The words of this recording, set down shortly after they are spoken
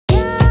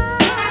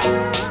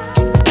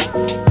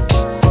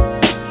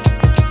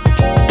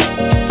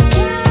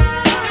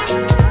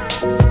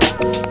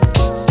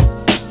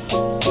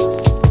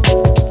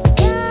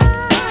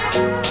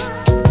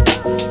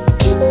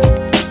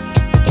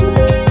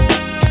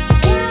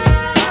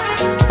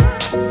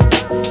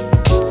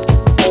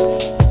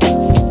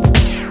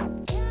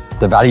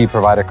The Value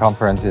Provider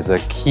Conference is a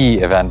key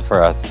event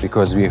for us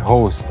because we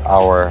host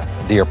our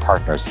dear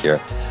partners here.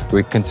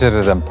 We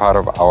consider them part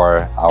of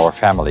our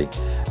family.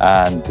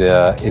 And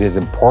it is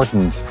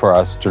important for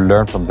us to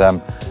learn from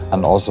them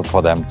and also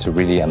for them to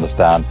really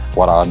understand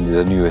what are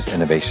the newest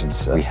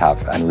innovations we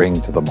have and bring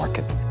to the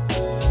market.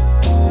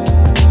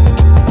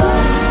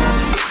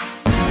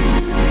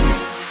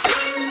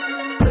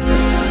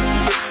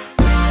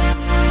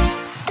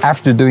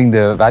 After doing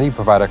the Value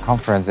Provider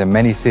Conference in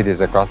many cities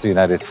across the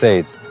United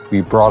States, we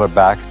brought it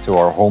back to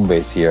our home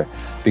base here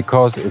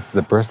because it's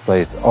the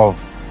birthplace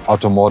of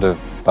automotive,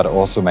 but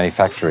also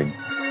manufacturing.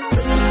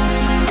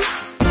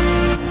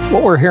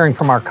 What we're hearing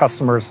from our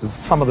customers is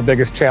some of the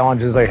biggest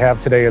challenges they have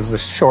today is the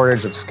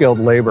shortage of skilled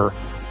labor.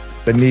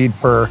 The need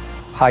for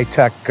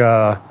high-tech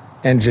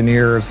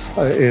engineers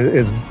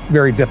is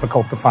very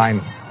difficult to find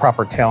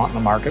proper talent in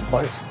the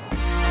marketplace.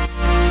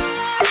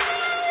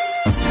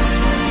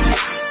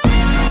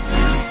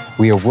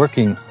 We are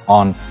working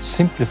on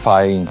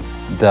simplifying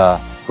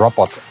the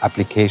robot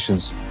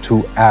applications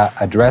to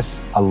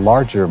address a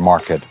larger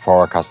market for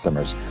our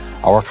customers.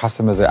 Our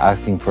customers are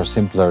asking for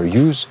simpler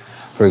use.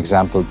 For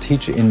example,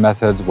 teach-in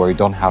methods where you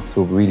don't have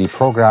to really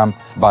program,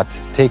 but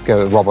take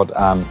a robot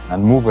arm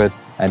and move it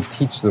and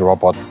teach the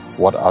robot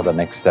what are the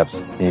next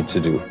steps you need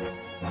to do.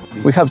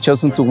 We have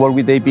chosen to work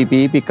with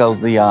ABB because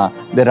they are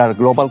a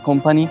global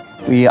company.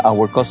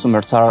 Our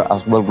customers are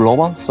as well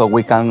global, so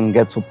we can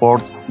get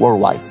support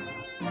worldwide.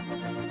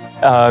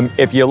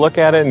 If you look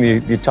at it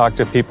and you talk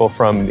to people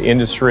from the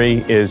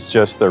industry, is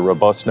just the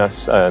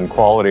robustness and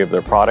quality of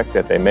their product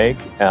that they make,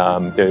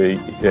 the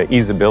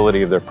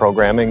easeability of their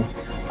programming,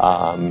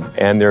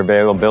 and their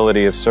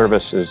availability of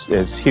service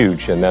is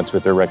huge, and that's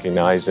what they're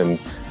recognizing,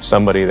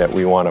 somebody that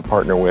we want to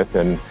partner with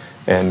and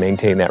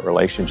maintain that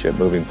relationship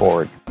moving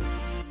forward.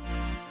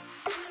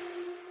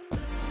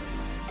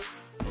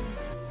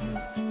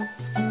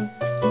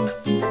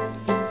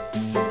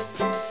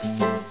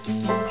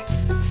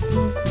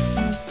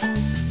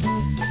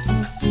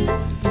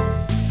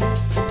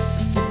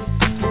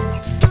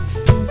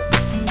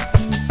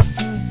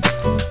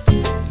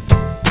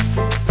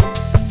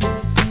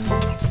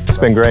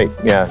 It's been great,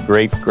 yeah,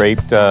 great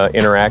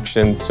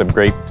interactions, some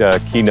great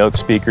keynote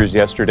speakers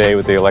yesterday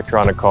with the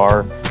electronic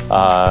car,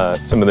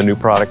 some of the new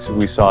products that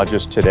we saw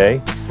just today.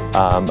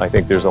 I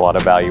think there's a lot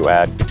of value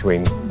add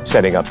between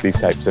setting up these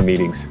types of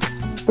meetings.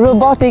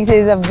 Robotics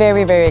is a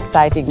very, very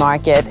exciting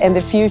market, and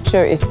the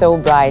future is so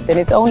bright, and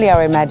it's only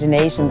our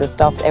imagination that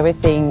stops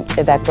everything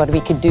that what we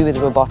could do with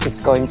robotics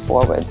going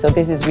forward. So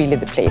this is really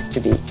the place to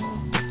be.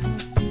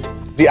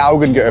 Die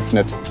Augen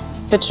geöffnet.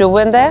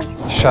 Vertroende.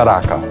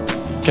 Sharaka.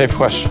 Okay,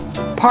 fresh.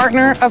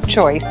 Partner of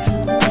choice.